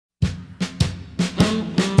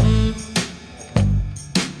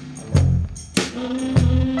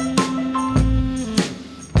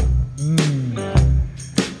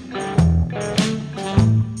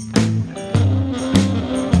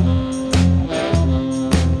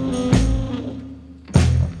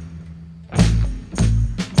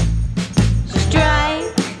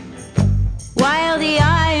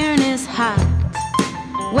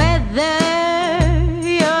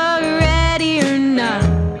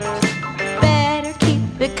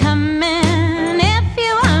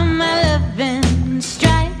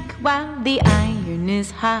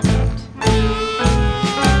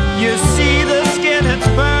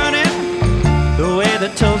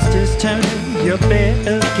You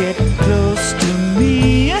better get close to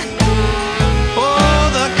me. Oh,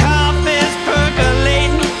 the coffee's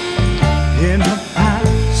percolating in the pot,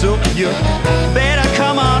 so you better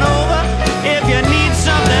come on over if you need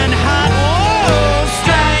something hot. Oh,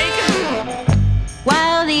 strike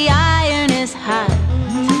while the iron is hot.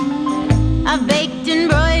 I've baked and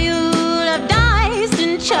broiled, I've diced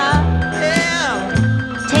and chopped. yeah.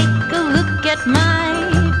 Take a look at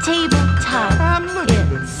my tabletop. I'm looking.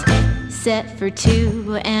 It's set for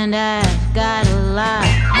two, and I've got a lot.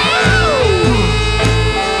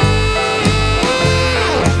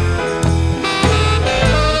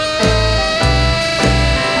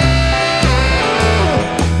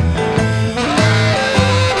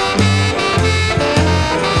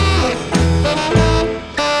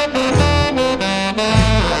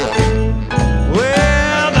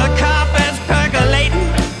 Well, the coffee's percolating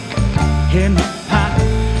in the pot.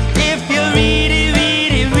 If you really,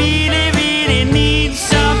 really, really, really need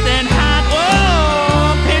something hot,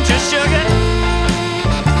 whoa, pinch of sugar,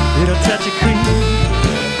 little touch of cream.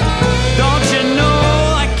 Don't you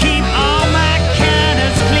know I keep all my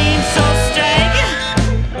counters clean, so strike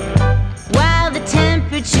While the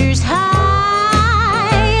temperature's high,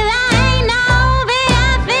 I know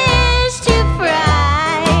big fish to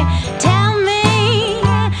fry. Tell me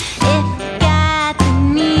if you got the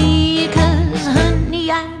need, 'cause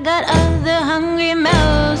honey, I got other hungry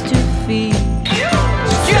mouths to feed.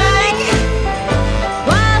 strike.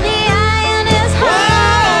 While the iron is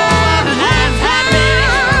Oh, the iron's hot, baby.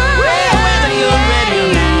 Well, whether you're ready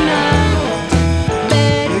or not,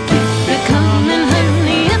 better keep it coming,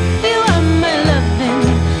 honey, if you are my lovin'.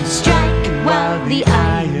 Strike while the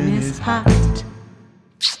iron is hot.